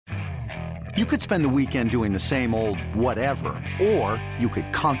You could spend the weekend doing the same old whatever, or you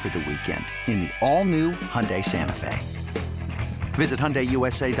could conquer the weekend in the all-new Hyundai Santa Fe. Visit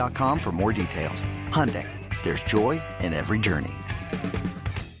HyundaiUSA.com for more details. Hyundai, there's joy in every journey.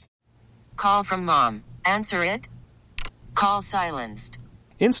 Call from mom. Answer it. Call silenced.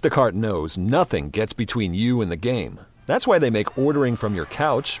 Instacart knows nothing gets between you and the game. That's why they make ordering from your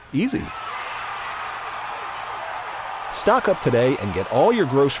couch easy. Stock up today and get all your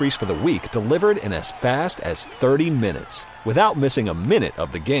groceries for the week delivered in as fast as 30 minutes without missing a minute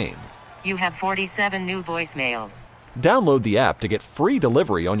of the game. You have 47 new voicemails. Download the app to get free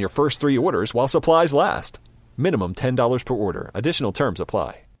delivery on your first 3 orders while supplies last. Minimum $10 per order. Additional terms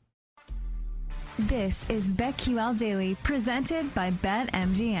apply. This is BetQL Daily, presented by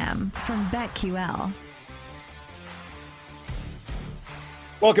BetMGM from BetQL.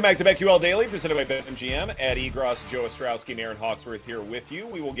 Welcome back to BetQL Daily, presented by BetMGM. Ed Egros, Joe Ostrowski, and Aaron Hawksworth here with you.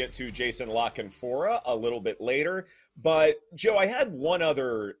 We will get to Jason La Canfora a little bit later. But, Joe, I had one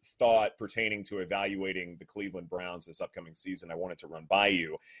other thought pertaining to evaluating the Cleveland Browns this upcoming season I wanted to run by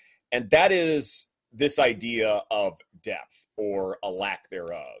you. And that is this idea of depth, or a lack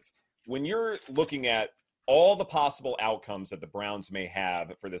thereof. When you're looking at all the possible outcomes that the Browns may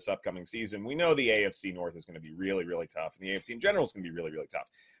have for this upcoming season, we know the AFC North is going to be really, really tough, and the AFC in general is going to be really, really tough.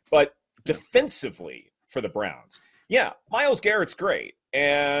 But defensively for the Browns, yeah, Myles Garrett's great.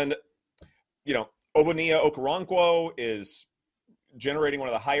 And, Ogbonnia Okoronkwo is generating one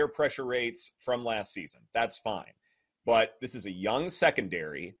of the higher pressure rates from last season. That's fine. But this is a young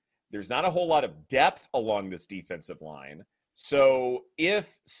secondary. There's not a whole lot of depth along this defensive line. So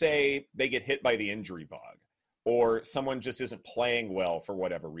if, say, they get hit by the injury bug, or someone just isn't playing well for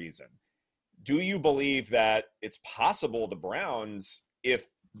whatever reason, do you believe that it's possible the Browns, if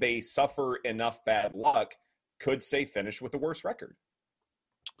they suffer enough bad luck, could, say, finish with a worse record?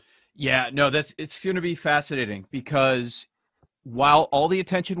 Yeah, no, it's going to be fascinating, because while all the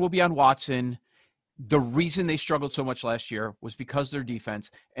attention will be on Watson, the reason they struggled so much last year was because of their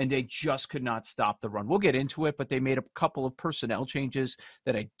defense, and they just could not stop the run. We'll get into it, but they made a couple of personnel changes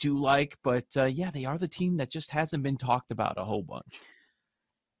that I do like. But, they are the team that just hasn't been talked about a whole bunch.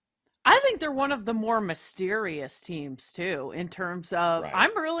 I think they're one of the more mysterious teams, too, in terms of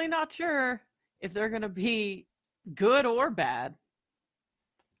I'm really not sure if they're going to be good or bad.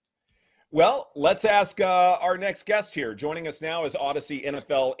 Well, let's ask our next guest here. Joining us now is Odyssey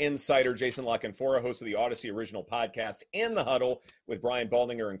NFL insider Jason La Canfora, host of the Odyssey original podcast In the Huddle with Brian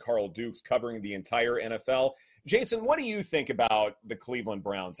Baldinger and Carl Dukes, covering the entire NFL. Jason, what do you think about the Cleveland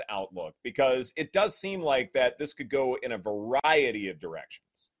Browns outlook? Because it does seem like that this could go in a variety of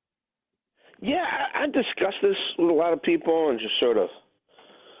directions. Yeah, I discussed this with a lot of people and just sort of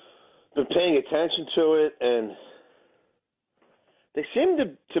been paying attention to it, and they seem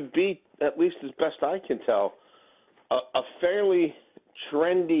to be, at least as best I can tell, a fairly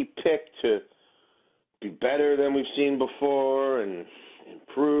trendy pick to be better than we've seen before and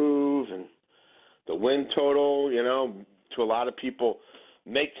improve. And the win total, to a lot of people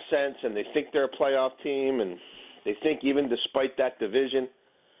makes sense, and they think they're a playoff team, and they think even despite that division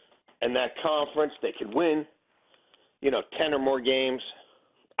and that conference, they could win, 10 or more games.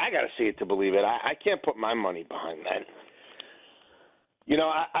 I got to see it to believe it. I can't put my money behind that.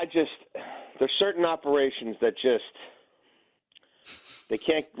 There's certain operations that they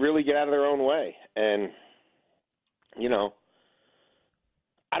can't really get out of their own way. And,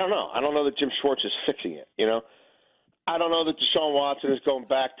 I don't know. I don't know that Jim Schwartz is fixing it, I don't know that Deshaun Watson is going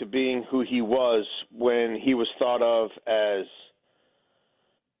back to being who he was when he was thought of as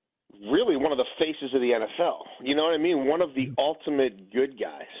really one of the faces of the NFL. You know what I mean? One of the ultimate good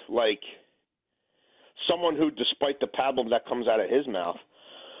guys, like someone who, despite the pablum that comes out of his mouth,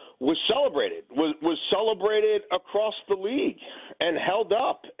 was celebrated across the league and held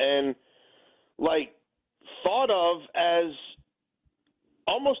up and thought of as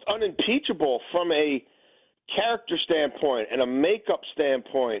almost unimpeachable from a character standpoint and a makeup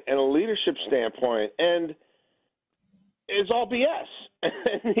standpoint and a leadership standpoint, and is all BS.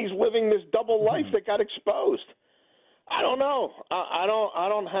 And he's living this double life that got exposed. I don't know. I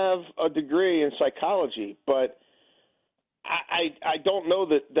don't have a degree in psychology, but I don't know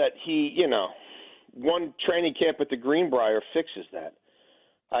that he, one training camp at the Greenbrier fixes that.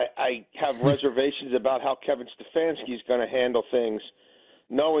 I have reservations about how Kevin Stefanski is going to handle things,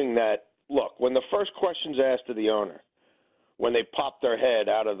 knowing that, look, when the first question's asked to the owner, when they pop their head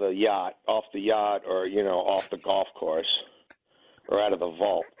out of the yacht, off the yacht, or, off the golf course, or out of the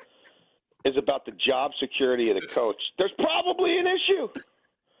vault, is about the job security of the coach, there's probably an issue,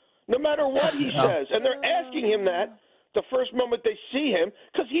 no matter what he says. And they're asking him that the first moment they see him,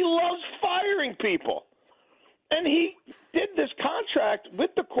 because he loves firing people. And he did this contract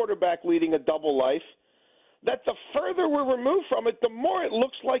with the quarterback leading a double life that the further we're removed from it, the more it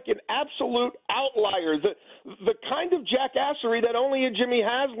looks like an absolute outlier, the kind of jackassery that only a Jimmy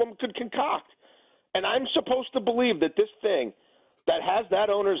Haslam could concoct. And I'm supposed to believe that this thing that has that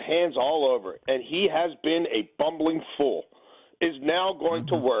owner's hands all over it, and he has been a bumbling fool, is now going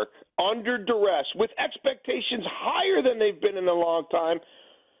to work under duress with expectations higher than they've been in a long time.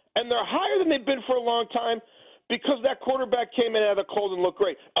 And they're higher than they've been for a long time because that quarterback came in out of the cold and looked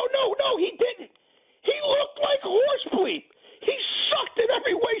great. Oh, no, he didn't. He looked like horse bleep. He sucked in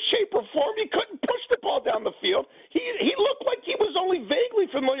every way, shape, or form. He couldn't push the ball down the field. He looked like he was only vaguely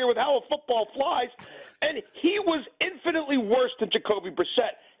familiar with how a football flies, and he was infinitely worse than Jacoby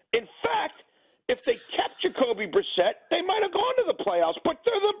Brissett. In fact, if they kept Jacoby Brissett, they might have gone to the playoffs, but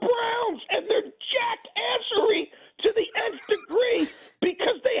they're the Browns, and they're jackassery to the nth degree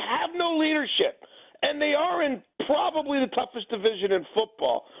because they have no leadership. And they are in probably the toughest division in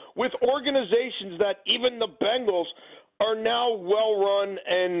football with organizations that even the Bengals are now well-run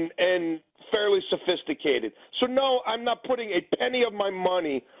and fairly sophisticated. So, no, I'm not putting a penny of my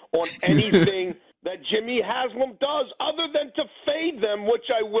money on anything that Jimmy Haslam does other than to fade them, which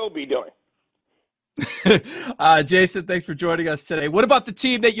I will be doing. Jason, thanks for joining us today. What about the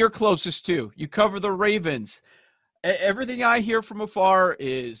team that you're closest to? You cover the Ravens. Everything I hear from afar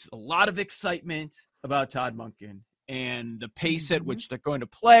is a lot of excitement about Todd Monken and the pace at which they're going to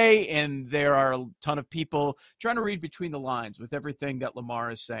play, and there are a ton of people trying to read between the lines with everything that Lamar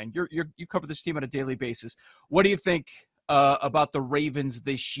is saying. You cover this team on a daily basis. What do you think about the Ravens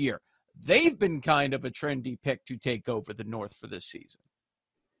this year? They've been kind of a trendy pick to take over the North for this season.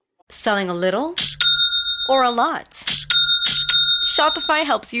 Selling a little or a lot? Shopify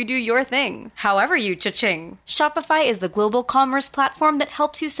helps you do your thing, however you cha-ching. Shopify is the global commerce platform that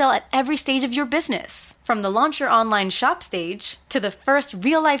helps you sell at every stage of your business. From the launch your online shop stage, to the first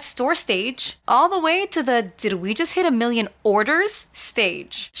real-life store stage, all the way to the did we just hit 1 million orders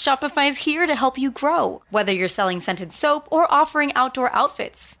stage. Shopify's here to help you grow. Whether you're selling scented soap or offering outdoor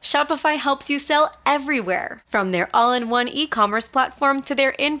outfits, Shopify helps you sell everywhere. From their all-in-one e-commerce platform to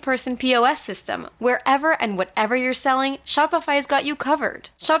their in-person POS system, wherever and whatever you're selling, Shopify's got you covered.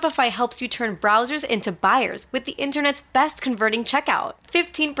 Shopify helps you turn browsers into buyers with the internet's best converting checkout.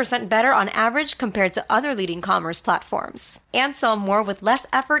 15% better on average compared to other leading commerce platforms. And sell more with less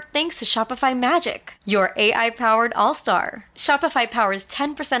effort thanks to Shopify Magic, your AI-powered all-star. Shopify powers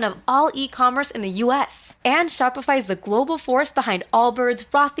 10% of all e-commerce in the U.S. And Shopify is the global force behind Allbirds,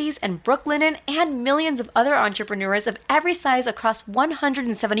 Rothy's, and Brooklinen, and millions of other entrepreneurs of every size across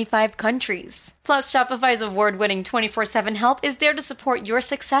 175 countries. Plus, Shopify's award-winning 24/7 help is there to support your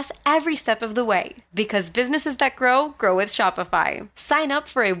success every step of the way. Because businesses that grow, grow with Shopify. Sign up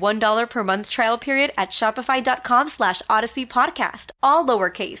for a $1 per month trial period at shopify.com/Odyssey Podcast, all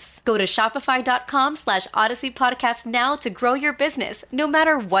lowercase. Go to shopify.com/Odyssey Podcast now to grow your business, no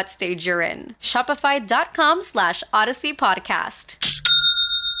matter what stage you're in. Shopify.com/Odyssey Podcast.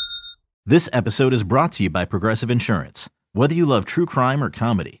 This episode is brought to you by Progressive Insurance. Whether you love true crime or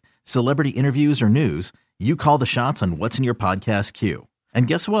comedy, celebrity interviews or news, you call the shots on what's in your podcast queue. And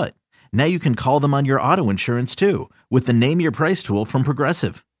guess what? Now you can call them on your auto insurance too with the Name Your Price tool from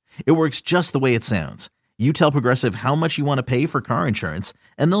Progressive. It works just the way it sounds. You tell Progressive how much you want to pay for car insurance,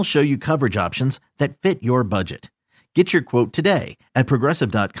 and they'll show you coverage options that fit your budget. Get your quote today at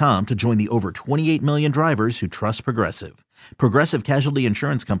Progressive.com to join the over 28 million drivers who trust Progressive. Progressive Casualty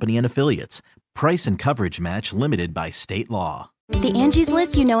Insurance Company and Affiliates. Price and coverage match limited by state law. The Angie's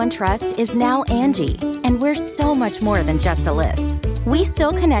List you know and trust is now Angie, and we're so much more than just a list. We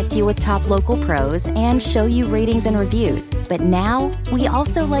still connect you with top local pros and show you ratings and reviews, but now we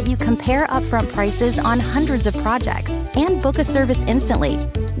also let you compare upfront prices on hundreds of projects and book a service instantly.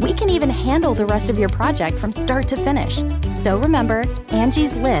 We can even handle the rest of your project from start to finish. So remember,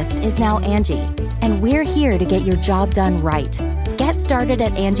 Angie's List is now Angie, and we're here to get your job done right. Get started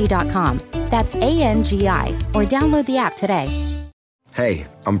at Angie.com. That's ANGI, or download the app today. Hey,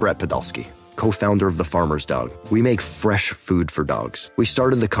 I'm Brett Podolsky, co-founder of The Farmer's Dog. We make fresh food for dogs. We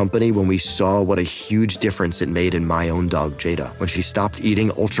started the company when we saw what a huge difference it made in my own dog, Jada, when she stopped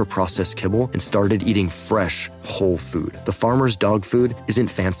eating ultra-processed kibble and started eating fresh, whole food. The Farmer's Dog food isn't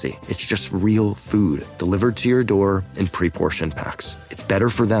fancy. It's just real food delivered to your door in pre-portioned packs. It's better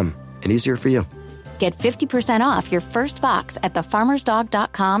for them and easier for you. Get 50% off your first box at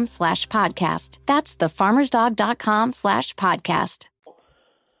thefarmersdog.com/podcast. That's thefarmersdog.com/podcast.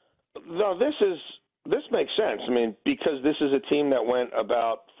 No, this makes sense. I mean, because this is a team that went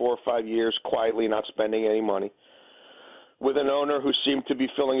about 4 or 5 years quietly not spending any money. with an owner who seemed to be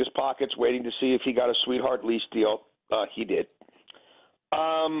filling his pockets, waiting to see if he got a sweetheart lease deal. He did.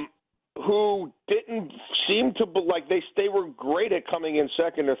 Who didn't seem to like they were great at coming in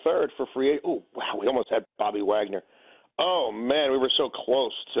second or third for free. Oh wow, we almost had Bobby Wagner. Oh man, we were so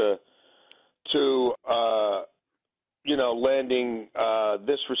close to landing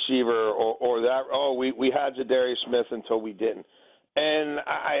this receiver or that. Oh, we had Zadarius Smith until we didn't. And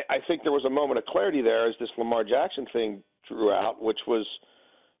I think there was a moment of clarity there as this Lamar Jackson thing drew out, which was,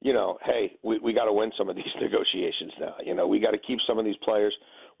 hey, we got to win some of these negotiations now. We got to keep some of these players.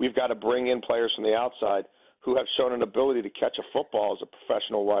 We've got to bring in players from the outside who have shown an ability to catch a football as a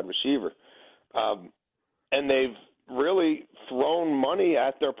professional wide receiver. And they've really thrown money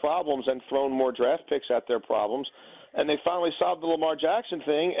at their problems and thrown more draft picks at their problems. And they finally solved the Lamar Jackson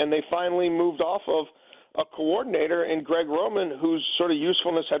thing, and they finally moved off of a coordinator in Greg Roman whose sort of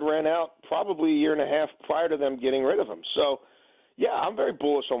usefulness had ran out probably a year and a half prior to them getting rid of him. So, yeah, I'm very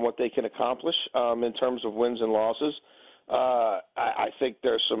bullish on what they can accomplish in terms of wins and losses. I think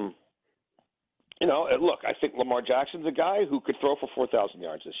there's some, look, I think Lamar Jackson's a guy who could throw for 4,000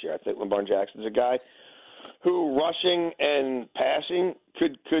 yards this year. I think Lamar Jackson's a guy who rushing and passing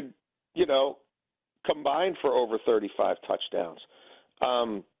could combine for over 35 touchdowns.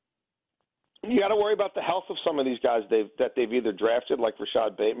 You got to worry about the health of some of these guys that they've either drafted like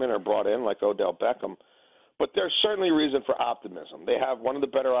Rashad Bateman or brought in like Odell Beckham. But there's certainly reason for optimism. They have one of the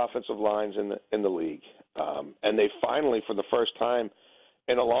better offensive lines in the league, and they finally, for the first time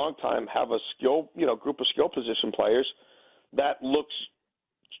in a long time, have a group of skill position players that looks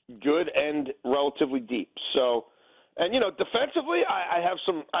good and relatively deep. So, and defensively, I have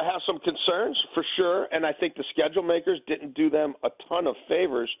some concerns for sure, and I think the schedule makers didn't do them a ton of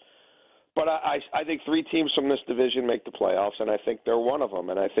favors. But I think three teams from this division make the playoffs, and I think they're one of them.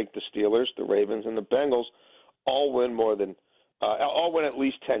 And I think the Steelers, the Ravens, and the Bengals all win at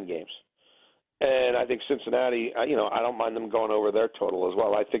least 10 games. And I think Cincinnati, I don't mind them going over their total as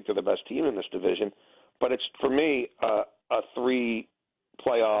well. I think they're the best team in this division. But it's, for me, a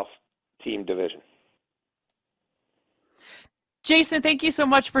 3-playoff team division. Jason, thank you so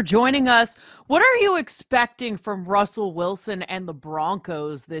much for joining us. What are you expecting from Russell Wilson and the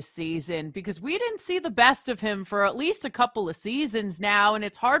Broncos this season? Because we didn't see the best of him for at least a couple of seasons now, and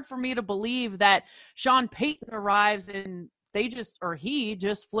it's hard for me to believe that Sean Payton arrives and he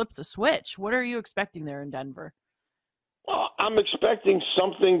just flips a switch. What are you expecting there in Denver? Well, I'm expecting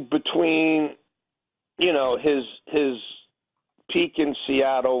something between, his peak in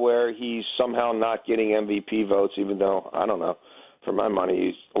Seattle where he's somehow not getting MVP votes, even though, I don't know, for my money,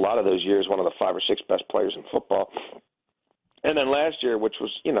 he's a lot of those years one of the 5 or 6 best players in football. And then last year, which was,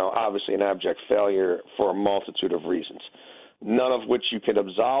 obviously an abject failure for a multitude of reasons, none of which you could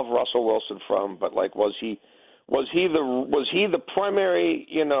absolve Russell Wilson from, but was he the primary,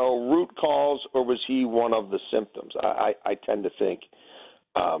 root cause, or was he one of the symptoms? I tend to think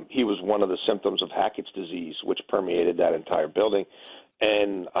he was one of the symptoms of Hackett's disease, which permeated that entire building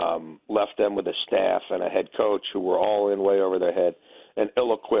and left them with a staff and a head coach who were all in way over their head and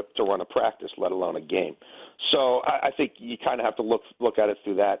ill-equipped to run a practice, let alone a game. So I think you kind of have to look at it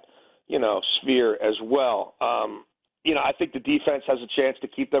through that, sphere as well. I think the defense has a chance to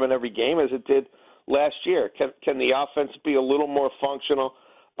keep them in every game as it did last year. Can the offense be a little more functional?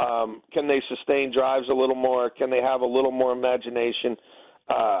 Can they sustain drives a little more? Can they have a little more imagination?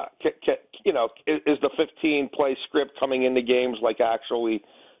 Is the 15-play script coming into games actually,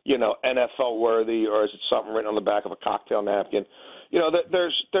 NFL worthy, or is it something written on the back of a cocktail napkin?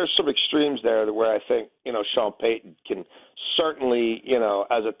 There's some extremes there where I think, Sean Payton can certainly,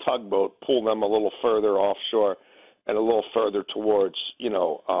 as a tugboat, pull them a little further offshore and a little further towards,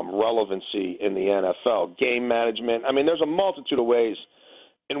 relevancy in the NFL. Game management. I mean, there's a multitude of ways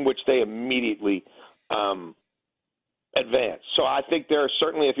in which they immediately advance. So I think there are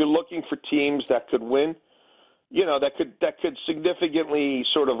certainly, if you're looking for teams that could win, that could significantly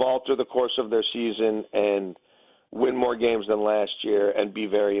sort of alter the course of their season and win more games than last year and be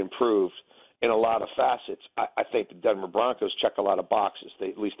very improved in a lot of facets, I think the Denver Broncos check a lot of boxes.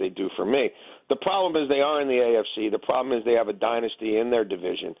 At least they do for me. The problem is they are in the AFC. The problem is they have a dynasty in their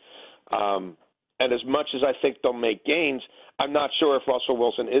division. And as much as I think they'll make gains, I'm not sure if Russell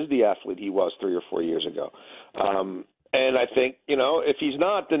Wilson is the athlete he was 3 or 4 years ago. And I think, if he's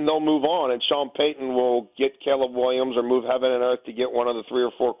not, then they'll move on. And Sean Payton will get Caleb Williams or move heaven and earth to get one of the 3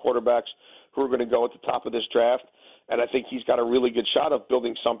 or 4 quarterbacks who are going to go at the top of this draft. And I think he's got a really good shot of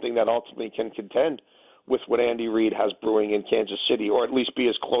building something that ultimately can contend with what Andy Reid has brewing in Kansas City, or at least be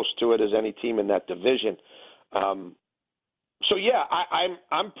as close to it as any team in that division. I'm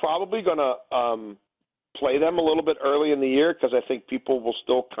probably going to play them a little bit early in the year because I think people will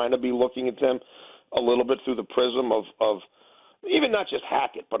still kind of be looking at them a little bit through the prism of even not just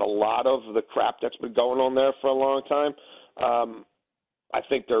Hackett, but a lot of the crap that's been going on there for a long time. I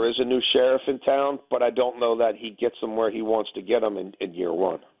think there is a new sheriff in town, but I don't know that he gets them where he wants to get them in year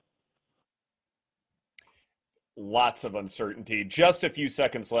one. Lots of uncertainty. Just a few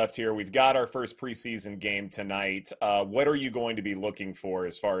seconds left here. We've got our first preseason game tonight. What are you going to be looking for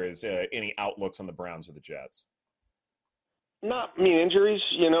as far as any outlooks on the Browns or the Jets? Not injuries,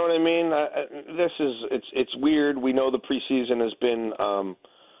 you know what I mean? It's weird. We know the preseason has been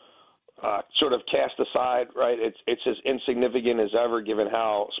sort of cast aside, right? It's as insignificant as ever, given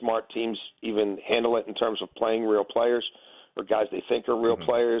how smart teams even handle it in terms of playing real players or guys they think are real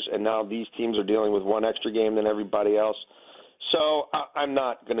players. And now these teams are dealing with one extra game than everybody else. So I'm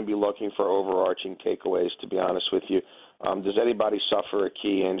not going to be looking for overarching takeaways, to be honest with you. Does anybody suffer a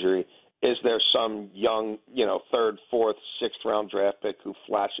key injury? Is there some young, third, fourth, sixth round draft pick who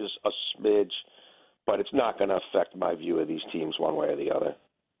flashes a smidge? But it's not going to affect my view of these teams one way or the other.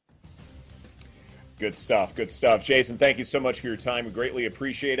 Good stuff. Good stuff. Jason, thank you so much for your time. We greatly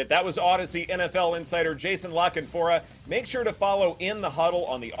appreciate it. That was Odyssey NFL insider Jason La Canfora. Make sure to follow In the Huddle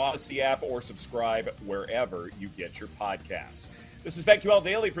on the Odyssey app or subscribe wherever you get your podcasts. This is BetQL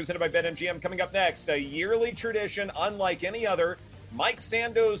Daily presented by BetMGM. Coming up next, a yearly tradition unlike any other, Mike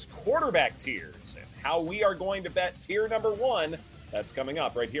Sando's quarterback tiers and how we are going to bet tier number 1. That's coming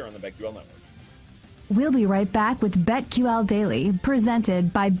up right here on the BetQL Network. We'll be right back with BetQL Daily,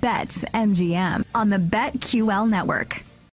 presented by BetMGM on the BetQL Network.